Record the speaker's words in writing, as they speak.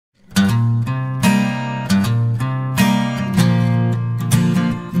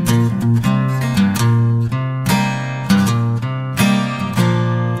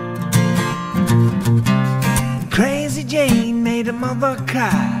mother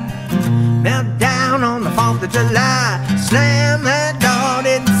cried. Knelt down on the 4th of July, slammed that door,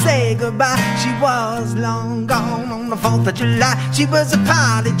 didn't say goodbye. She was long gone on the 4th of July. She was a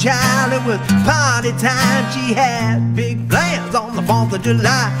party child, it was party time. She had big plans on the 4th of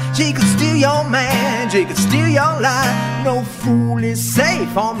July. She could steal your man, she could steal your life. No fool is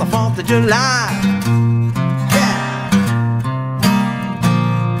safe on the 4th of July.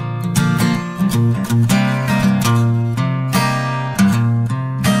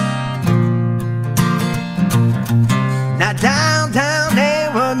 Downtown, they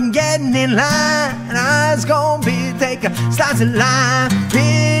wasn't getting in line. I was gonna be taking slice of lime,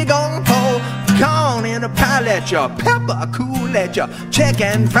 big on pole, corn in a pie, let your pepper cool, let your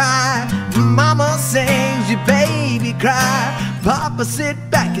chicken fry. Mama sings, your baby cry. Papa sit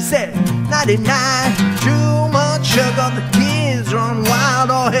back, he said, nighty-night. Too much sugar, the kids run wild.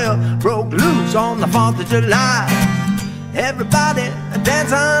 All hell broke loose on the 4th of July. Everybody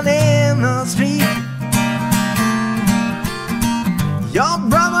dancing in the street. Your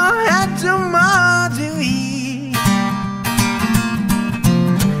brother had too much to eat.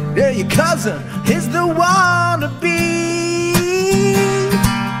 Yeah, your cousin is the one to beat.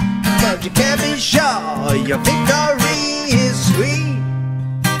 But you can't be sure your victory is sweet.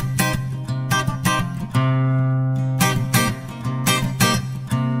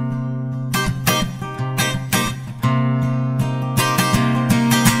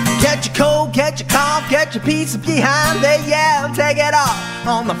 Get your cold, get your cough, get your piece of behind. They yell, take it off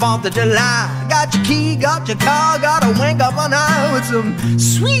on the 4th of July. Got your key, got your car, got a wink up an eye with some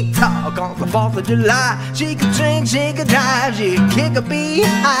sweet talk on the 4th of July. She could drink, she could drive, she could kick a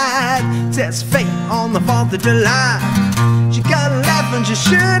behind. Test fate on the 4th of July. She got a left and she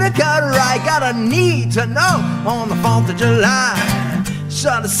should have got right. Got a need to know on the 4th of July.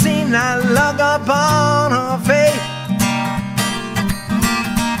 Should have seen that look upon her face.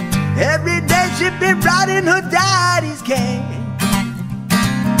 Every day she'd be riding her daddy's cane.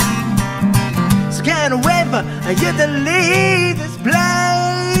 So can't wait for you to leave this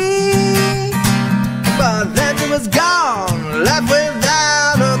place. But then she was gone, left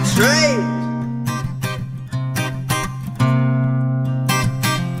without a trace.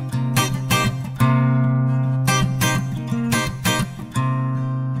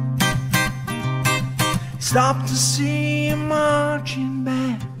 Stopped to see you marching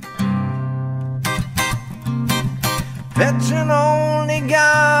back. Veteran only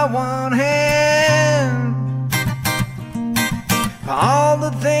got one hand. For all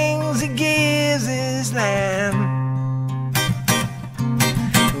the things he gives his land,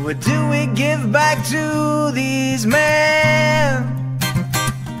 what do we give back to these men?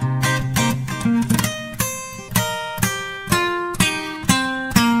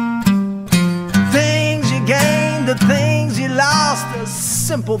 Things you gained, the things you lost, the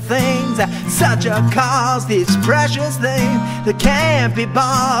simple things at such a cost. These precious things that can't be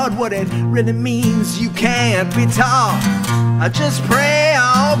bought. What it really means you can't be taught. I just pray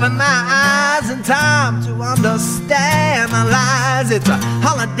I open my eyes in time to understand the lies. It's a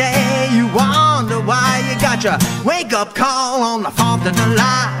holiday, you wonder why. You got your wake-up call on the 4th of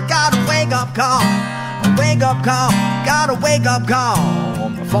July. Got a wake-up call, a wake-up call. Got a wake-up call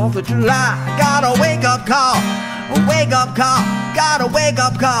on the 4th of July. Got a wake-up call, a wake-up call. Got a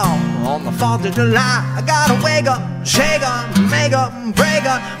wake-up call on the 4th of July. I gotta wake up, shake up, make up, break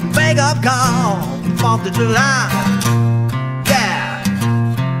up, wake up call on the 4th of July. Yeah,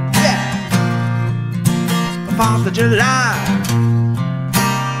 yeah, the 4th of July.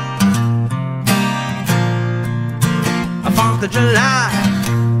 The 4th of July.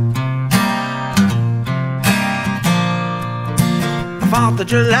 The 4th of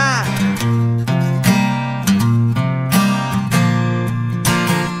July.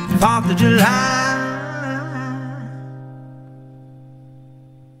 4th of July.